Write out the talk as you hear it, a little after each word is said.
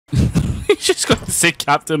He's just got to say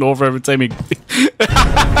Captain over every time he...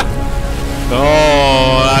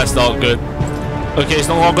 Oh, that's not good. Okay, it's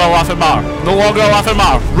no longer a laughing matter. No longer a laughing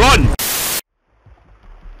matter. Run!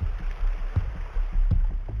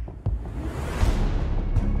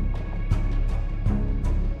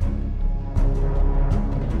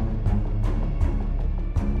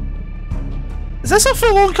 Is this a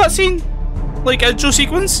full-on cutscene? Like intro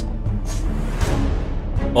sequence?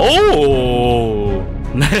 Oh!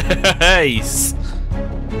 Nice!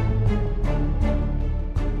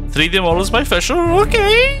 3D models by Fisher,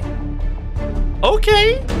 okay!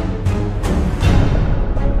 Okay!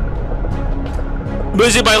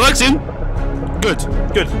 Music by Luxian! Good,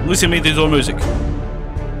 good. Lucian made his own music.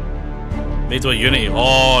 Made with Unity.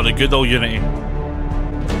 Oh, the good old Unity.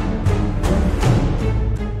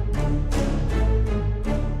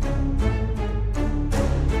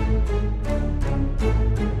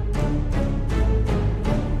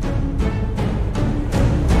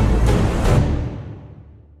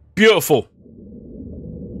 Beautiful.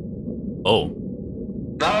 Oh.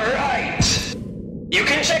 Alright. You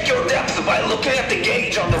can check your depth by looking at the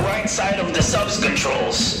gauge on the right side of the subs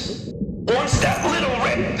controls. Once that little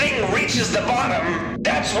red thing reaches the bottom,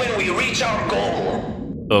 that's when we reach our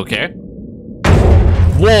goal. Okay.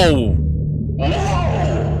 Whoa.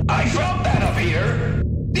 Whoa! I felt that up here.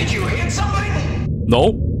 Did you hit something?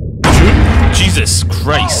 No. Jesus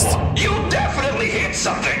Christ. Oh, you definitely hit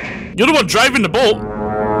something. You're the one driving the boat.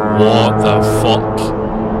 What the fuck?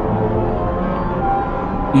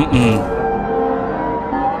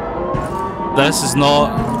 This is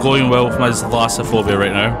not going well with my thalassophobia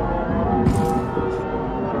right now.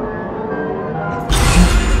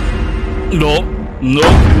 No. Nope.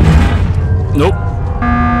 Nope.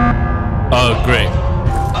 Oh, great.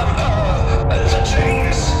 The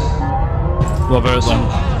chains. What about them?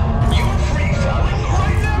 You're free falling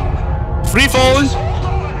right now. Free falling? Hold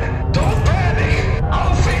on. Don't panic.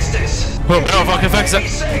 I'll fix this. Oh, better fucking fix Be it.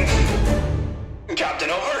 safe. Captain,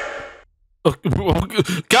 over.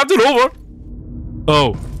 Captain over?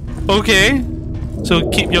 Oh. Okay. So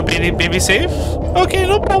keep your baby safe? Okay,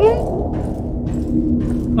 no problem.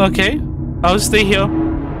 Okay. I'll stay here.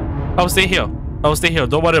 I'll stay here. I'll stay here.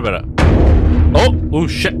 Don't worry about it. Oh! Oh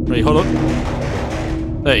shit. Right, hold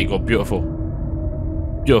on. There you go. Beautiful.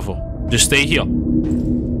 Beautiful. Just stay here.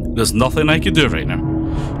 There's nothing I can do right now.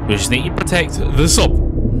 We just need to protect the sub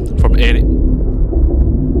from any...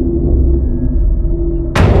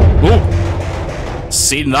 Oh!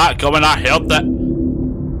 Seen that coming, I heard that.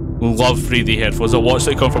 Love 3D headphones. I watched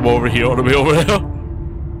it come from over here all the way over there.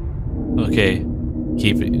 Okay.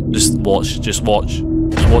 Keep it. Just watch. Just watch.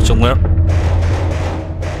 Just watch and learn.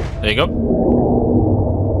 There you go.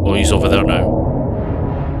 Oh, he's over there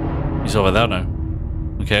now. He's over there now.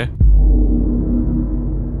 Okay.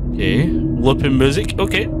 Okay. Looping music.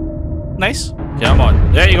 Okay. Nice. Come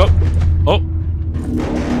on. There you go. Oh.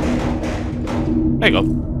 There you go.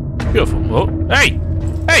 Beautiful. Oh. Hey!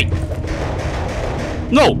 Hey!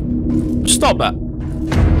 No! Stop that.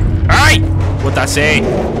 Hey! What'd I say?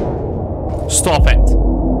 Stop it.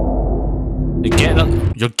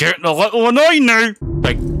 You're getting a little annoying now.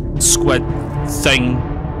 Big squid thing.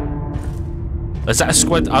 Is that a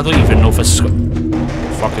squid? I don't even know if it's a squid.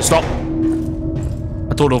 Fucking stop.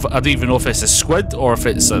 I don't even know if it's a squid or if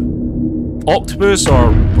it's a octopus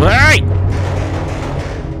or... Hey!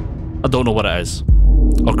 I don't know what it is.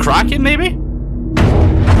 Or kraken maybe?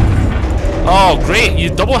 Oh great, you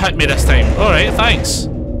double hit me this time. Alright, thanks.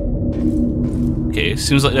 Okay,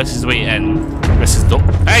 seems like this is the way in. This is dope.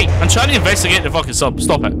 Hey, I'm trying to investigate the fucking sub.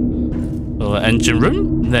 Stop it. Oh, engine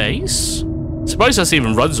room. Nice. Surprised this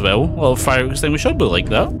even runs well. Well, fire extinguisher be like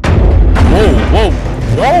that. Whoa, whoa,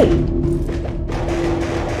 whoa!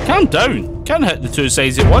 Calm down. Can't hit the two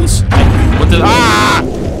sides at once. What did... Ah!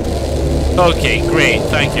 Okay, great.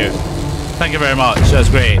 Thank you. Thank you very much. That's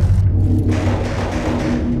great.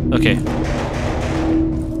 Okay.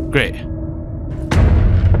 Great.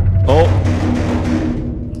 Oh.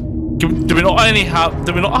 Do we not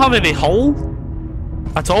have any hull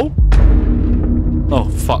at all? Oh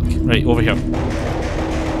fuck! Right over here.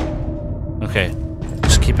 Okay,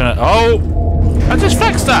 just keeping it. Oh, I just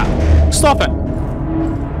fixed that. Stop it.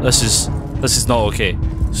 This is not okay.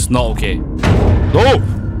 This is not okay. No.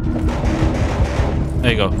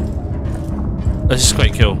 There you go. This is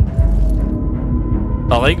quite cool.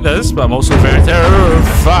 I like this, but I'm also very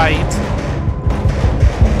terrified.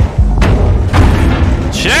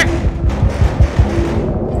 Check.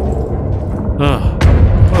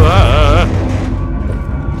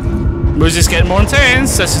 Music's getting more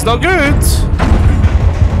intense. This is not good.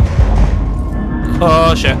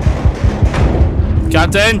 Oh shit.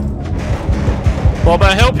 Captain! A little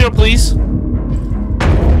bit of help here, please. A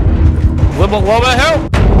little bit of help.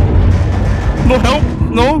 No help?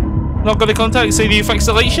 No? Not gonna contact say you fixed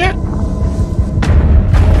the lights yet?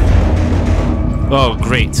 Oh,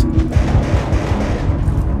 great.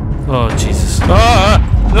 Oh, Jesus. Ah!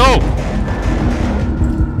 No!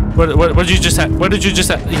 Where did you just hit? Where did you just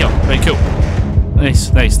hit? Here. Right, cool.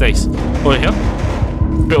 Nice, nice, nice. Over here.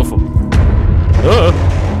 Beautiful. Oh!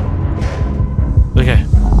 Okay.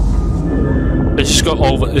 It's just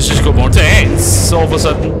got more tense all of a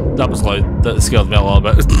sudden. That was loud. That scared me a little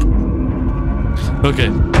bit. Okay.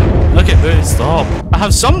 Okay, wait, stop. I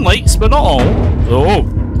have some lights, but not all. Oh,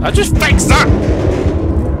 I just fixed that!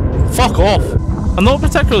 Fuck off. I'm not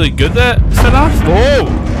particularly good at FNAF. Whoa!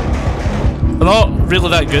 I'm not really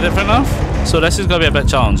that good at FNAF, so this is gonna be a bit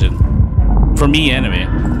challenging. For me, anyway.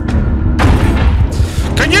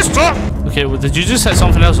 Can you stop? Okay, well, did you just hit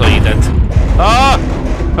something else? Oh, you did. Ah!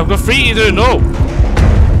 I've got 3 to do, no!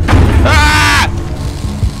 Ah!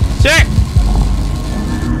 Check!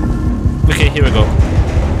 Okay, here we go.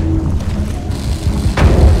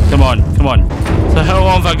 Come on, come on. So how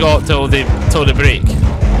long have I got till they break?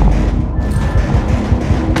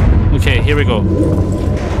 Okay, here we go.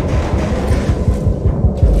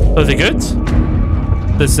 Are they good?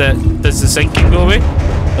 Does the sinking go away?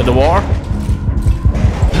 At the water?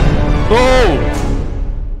 Oh!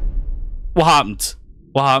 What happened?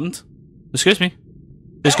 What happened? Excuse me.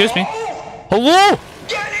 Excuse me. Hello?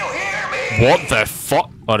 Can you hear me? What the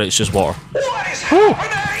fuck? Oh, it's just water. What is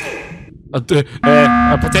happening?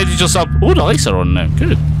 I pretended just up. Oh, the lights are on now.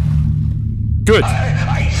 Good. Good.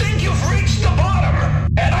 I think you've reached the bottom,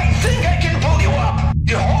 and I think I can pull you up.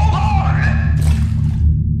 You hold on.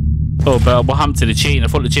 Oh, but what happened to the chain? I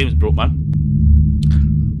thought the chain was broke, man.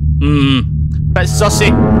 Bit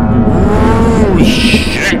sussy. Oh,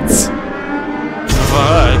 shit.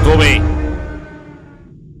 Go away.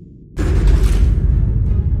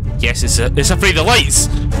 Yes, it's afraid of lights.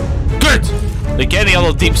 Good. Like any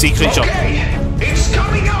other deep sea creature. Okay, it's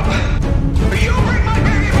coming up. You bring my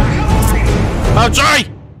baby back alive. I'll try.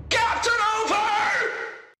 Captain over.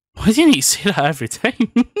 Why do you need to say that every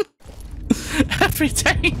time? Every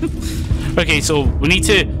time. Okay, so we need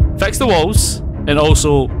to fix the walls and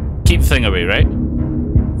also keep the thing away, right?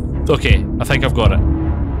 Okay, I think I've got it.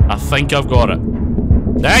 I think I've got it.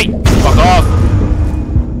 Hey! Fuck off!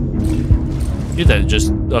 You didn't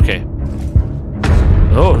just... Okay.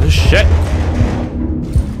 Oh, shit.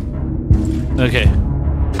 Okay.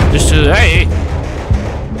 Just to... Hey!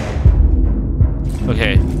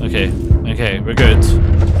 Okay, okay, okay, we're good.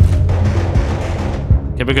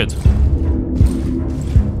 Okay, we're good.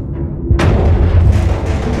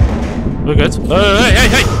 We're good. Hey, hey,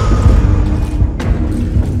 hey!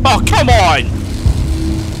 Oh, come on!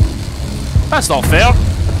 That's not fair.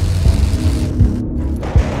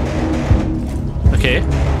 Okay.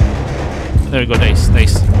 There we go. Nice,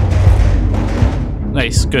 nice,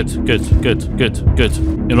 nice. Good, good, good, good, good.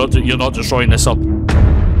 You're not destroying this up.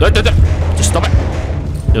 Just stop it.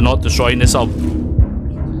 You're not destroying this up.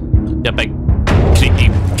 You big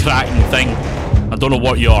creepy cracking thing. I don't know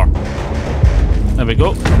what you are. There we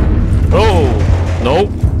go. Oh no,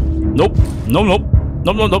 nope, no, nope,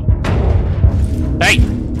 nope, nope, nope. Hey,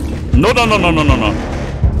 no, no, no, no, no, no, no.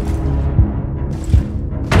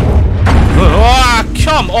 Ah,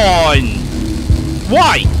 come on!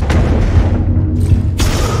 Why?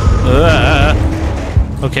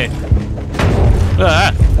 Okay.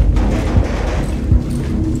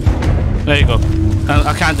 There you go.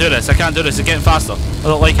 I can't do this. I can't do this. It's getting faster. I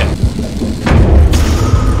don't like it.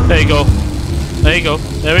 There you go. There you go.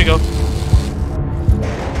 There we go.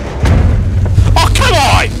 Oh, come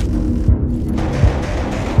on!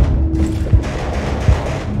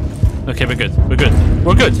 Okay, we're good. We're good.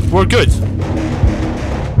 We're good. We're good.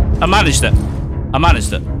 I managed it. I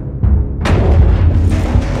managed it.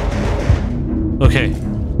 Okay.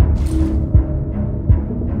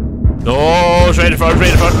 No, it's right in front,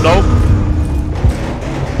 right in front. No.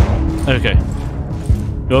 Okay.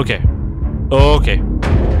 Okay. Okay.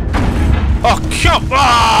 Oh, come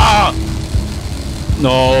on!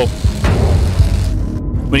 No.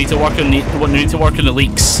 We need to work on the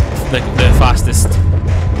leaks the fastest.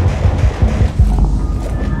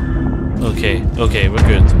 Okay, okay, we're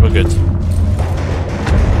good, we're good.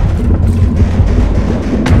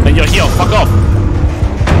 And you're here, fuck off!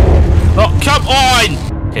 Oh, come on!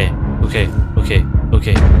 Okay, okay, okay,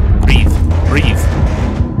 okay. Breathe, breathe.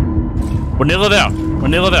 We're nearly there, we're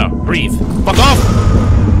nearly there. Breathe. Fuck off!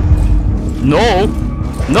 No!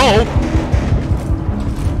 No!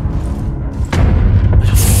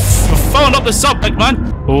 We're filling up the sub, big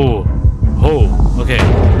man! Oh. Oh, okay.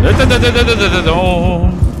 Oh.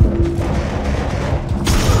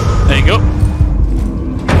 There you go.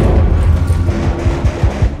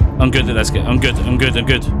 I'm good at this game. I'm good. I'm good. I'm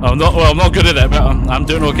good. I'm not good at it, but I'm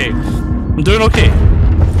doing okay. I'm doing okay.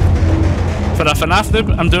 For a FNAF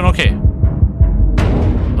noob, I'm doing okay.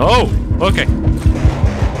 Oh, okay.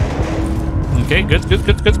 Okay, good.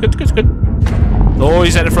 Oh,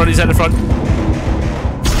 he's at the front. He's at the front.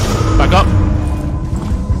 Back up.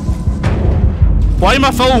 Why am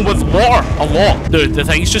I filling with water? A lot. Dude, the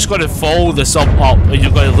thing's just going to follow the sub up and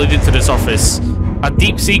you're going to lead it to the surface. A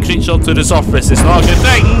deep sea creature to the surface. It's not a good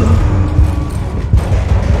thing.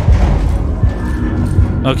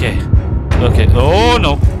 Okay. Okay. Oh,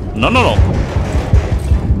 no. No.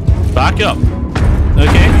 Back up.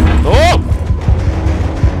 Okay. Oh!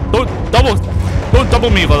 Don't double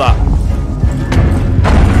me like that.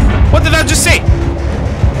 What did I just say?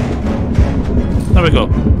 There we go.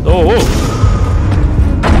 Oh.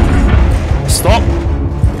 Stop.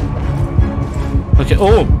 Okay.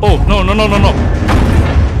 Oh. No.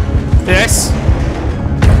 Yes.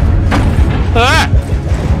 Ah!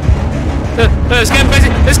 It's getting busy.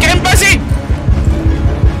 It's getting busy.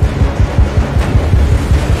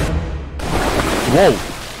 Whoa.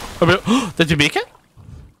 Did we make it?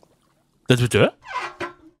 Did we do it?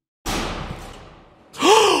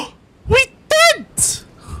 We did!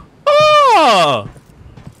 Oh!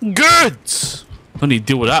 Good! Don't need to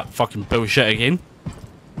deal with that fucking bullshit again.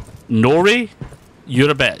 Nori,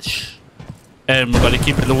 you're a bitch. And we're gonna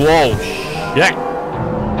keep it in the wall. Yeah.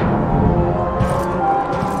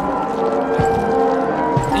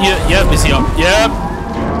 Yep, is he up? Yep.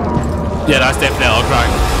 Yeah, that's definitely a crack.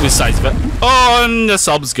 With size of it. Oh, and the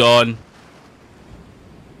sub's gone.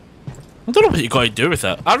 I don't know what you gotta do with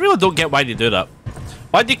it. I really don't get why they do that.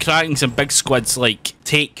 Why do crackings and big squids like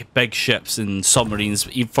take big ships and submarines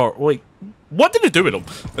for like what did they do with them?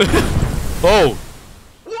 Oh.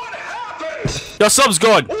 What happened? Your sub's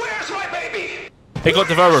gone. Where's my baby? It got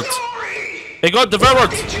devoured. It got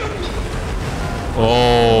devoured.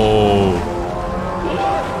 Oh.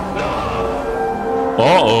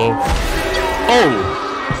 Uh-oh. Oh.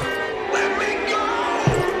 Let me go.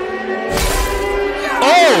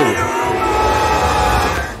 Oh.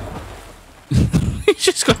 He's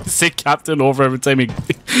just got to say captain over every time he...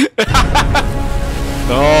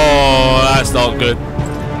 Oh, that's not good.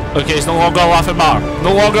 Okay, it's no longer a laughing matter.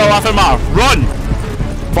 No longer a laughing matter. Run!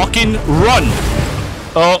 Fucking run!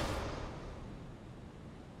 Oh.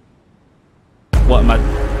 What am I...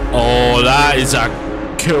 Oh, that is a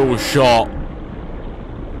cool shot.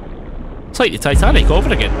 It's like the Titanic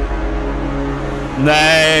over again.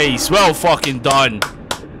 Nice. Well fucking done.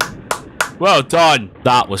 Well done.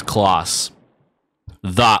 That was class.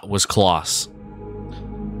 That was class.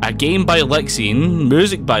 A game by Lexian,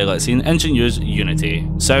 music by Lexian, engine used Unity.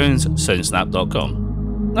 Sounds,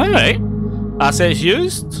 soundsnap.com. Alright. Assets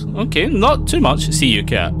used? Okay, not too much. See you,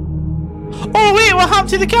 cat. Oh wait, what happened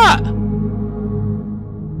to the cat?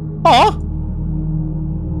 Oh.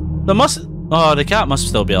 The cat must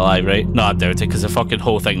still be alive, right? No, I doubt it, because the fucking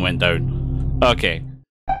whole thing went down. Okay.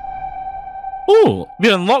 Oh, we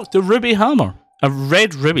unlocked the ruby hammer. A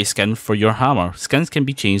red ruby skin for your hammer. Skins can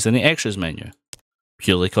be changed in the extras menu.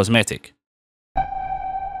 Purely cosmetic.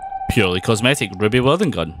 Purely cosmetic ruby welding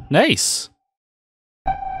gun. Nice.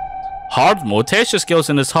 Hard mode. Test your skills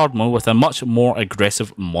in this hard mode with a much more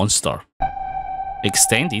aggressive monster.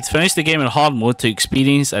 Extended. Finish the game in hard mode to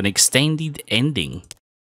experience an extended ending.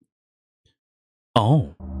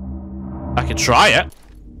 Oh. I could try it.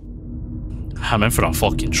 I'm in for a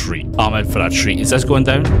fucking treat. I'm in for a treat. Is this going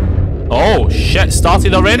down? Oh, shit.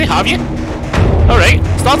 Started already? Have you? Alright.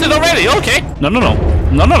 Started already. Okay. No.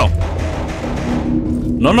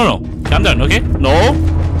 Calm down, okay? No.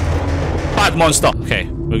 Bad monster. Okay.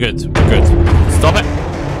 We're good. We're good. Stop it.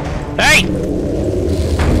 Hey!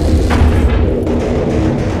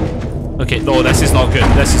 Okay. No, this is not good.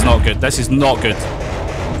 This is not good. This is not good.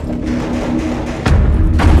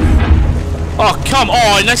 Oh, come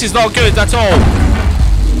on. This is not good at all.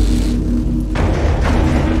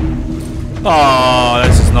 Oh,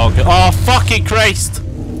 this is not good. Oh, fucking Christ.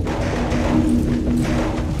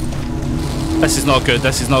 This is not good.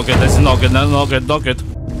 This is not good. This is not good. No, not good. Not good.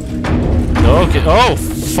 Okay. Oh,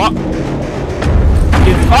 fuck.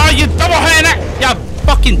 You double hitting it. You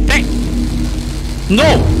fucking dick.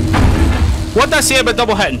 No. What did I say about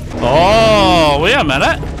double hitting? Oh, wait a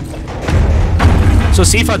minute. So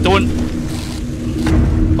see if I don't...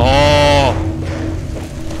 Oh.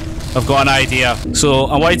 I've got an idea. So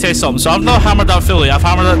I want to test something. So I've not hammered that fully. I've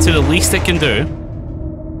hammered it to the least it can do.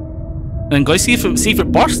 And go see if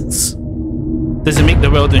it bursts. Does it make the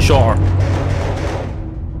welding shorter?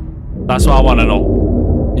 That's what I want to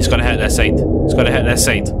know. He's gonna hit this side. He's gonna hit this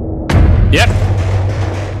side. Yep.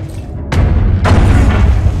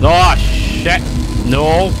 Oh shit.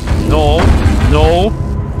 No. No. No.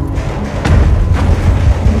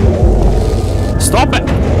 Stop it.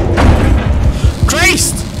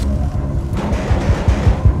 Christ!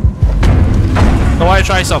 So why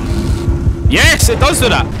try something? Yes, it does do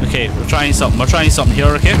that. Okay, we're trying something. We're trying something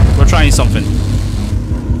here, okay? We're trying something.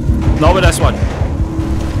 Not with this one.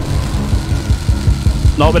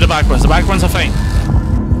 Not with the back ones. The back ones are fine.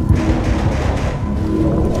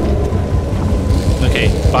 Okay,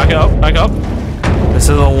 back it up, back up. This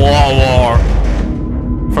is a lot of water.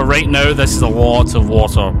 For right now, this is a lot of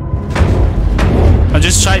water. I'm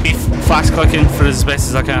just trying to be fast clicking for as best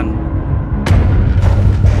as I can.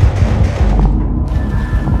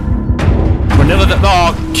 We're nearly there.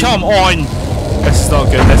 Oh, come on! This is not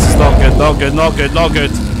good, this is not good, not good, not good, not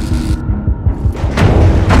good.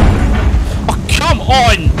 Oh, come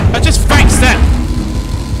on! I just fixed it!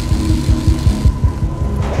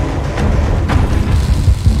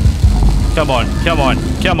 Come on, come on,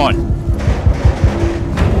 come on.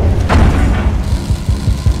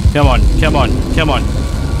 Come on, come on, come on.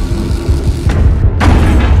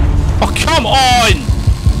 Oh, come on!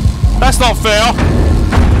 That's not fair!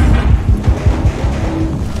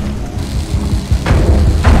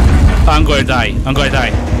 I'm going to die. I'm going to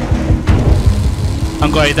die.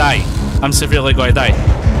 I'm going to die. I'm severely going to die.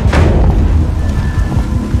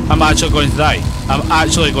 I'm actually going to die. I'm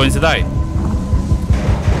actually going to die.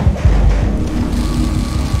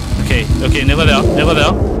 Okay, okay, nearly there, nearly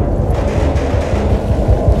there.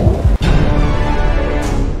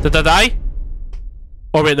 Did I die?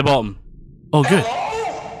 Or we're at the bottom? Oh, good.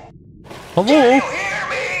 Hello? Hello? Can you hear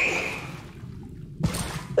me?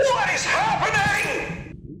 What is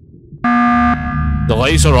happening? The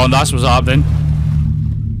lights are on, that's what's happening.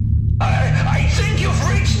 I think you've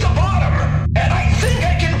reached the bottom, and I think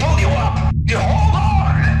I can pull you up. You hold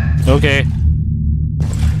on. Okay.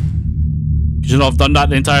 Could you not have done that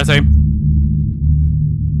the entire time?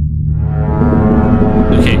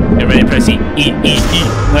 Okay, get ready, press E. E, E, E.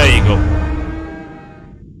 There you go.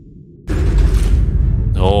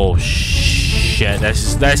 Oh shit,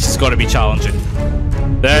 this is gonna be challenging.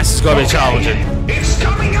 This is gonna be challenging. It's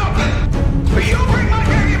coming up. You bring my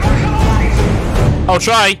baby back alive. I'll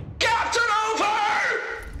try. Captain over.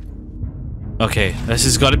 Okay, this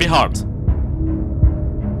is gonna be hard.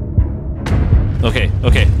 Okay,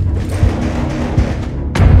 okay.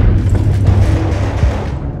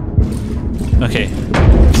 Okay.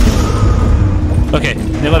 Okay,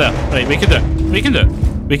 nearly there. Right, we can do it. We can do it.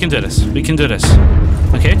 We can do this. We can do this.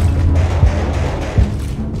 Okay?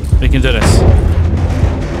 We can do this.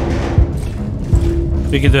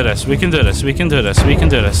 We can do this. We can do this. We can do this. We can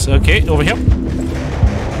do this. Okay, over here.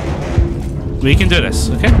 We can do this.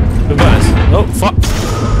 Okay? We've got this. Oh, fuck.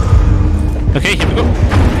 Okay, here we go.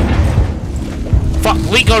 Fuck,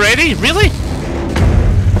 leak already? Really?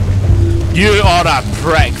 You are a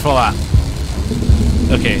prick for that.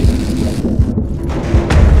 Okay.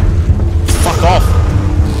 Fuck off.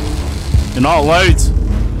 You're not allowed.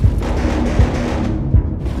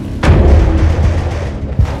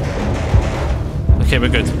 Okay, we're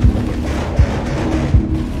good.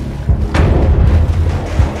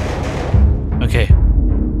 Okay.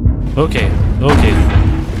 Okay. Okay.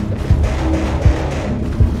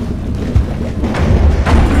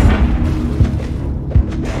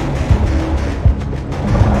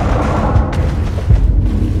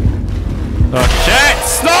 Oh shit!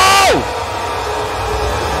 Snow!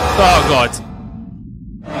 Oh god.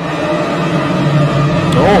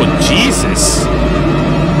 Oh Jesus.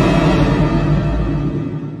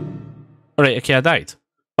 Alright, okay, I died.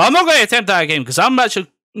 But I'm not going to attempt that again because I'm actually...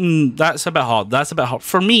 that's a bit hard. That's a bit hard.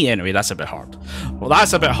 For me, anyway, that's a bit hard. Well,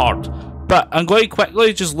 that's a bit hard. But I'm going to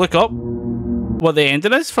quickly just look up what the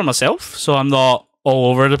ending is for myself so I'm not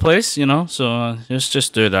all over the place, you know? So let's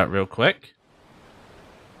just do that real quick.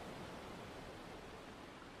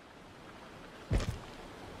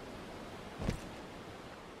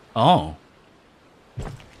 Oh.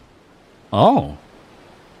 Oh.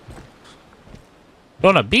 We're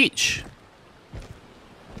on a beach.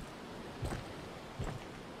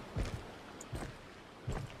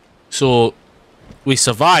 So, we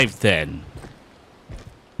survived then.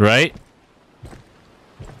 Right?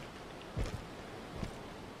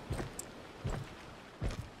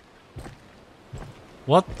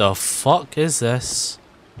 What the fuck is this?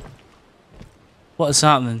 What is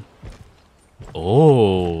happening?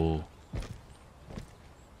 Oh.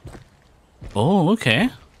 Oh, okay.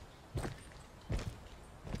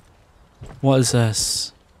 What is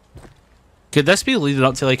this? Could this be leading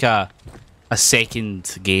up to like a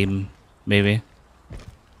second game, maybe?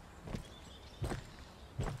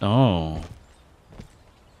 Oh.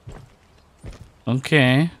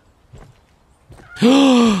 Okay.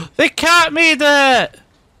 The cat made it!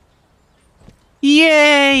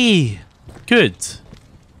 Yay! Good.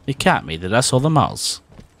 The cat made it, that's all that matters.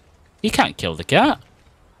 You can't kill the cat.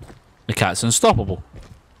 The cat's unstoppable.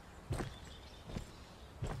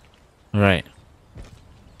 Right.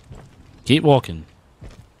 Keep walking.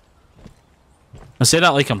 I say that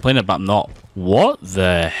like I'm playing it, but I'm not. What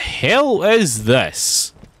the hell is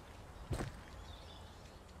this?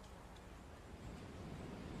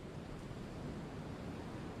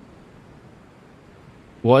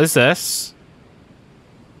 What is this?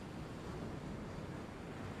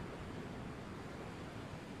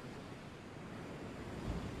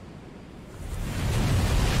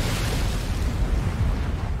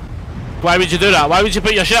 Why would you do that? Why would you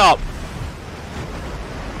put your shit up?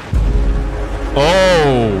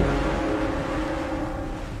 Oh.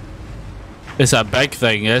 It's a big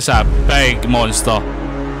thing. It's a big monster.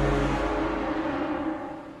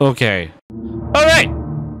 Okay. Alright.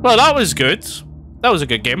 Well, that was good. That was a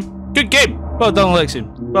good game. Good game. Well done,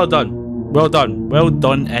 Alexian. Well done. Well done. Well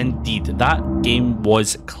done indeed. That game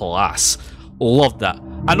was class. Loved that.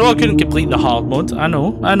 I know I couldn't complete the hard mode. I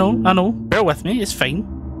know. Bear with me. It's fine.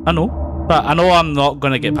 I know. But I know I'm not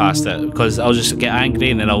going to get past it because I'll just get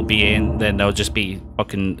angry and then I'll be in. Then I'll just be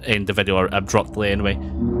fucking end the video abruptly anyway.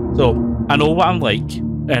 So I know what I'm like.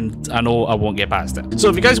 And I know I won't get past it. So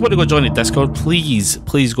if you guys want to go join the Discord, please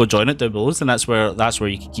go join it down below. And that's where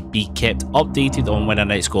you can be kept updated on when I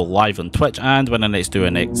next go live on Twitch and when I next do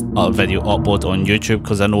a next video upload on YouTube,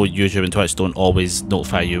 because I know YouTube and Twitch don't always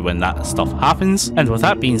notify you when that stuff happens. And with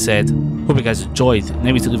that being said, hope you guys enjoyed.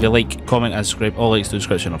 Remember to leave a like, comment, and subscribe. All links to the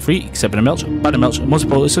description are free, except for the Marc. But the Marc, most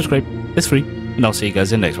importantly, subscribe. It's free. And I'll see you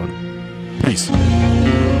guys in the next one. Peace.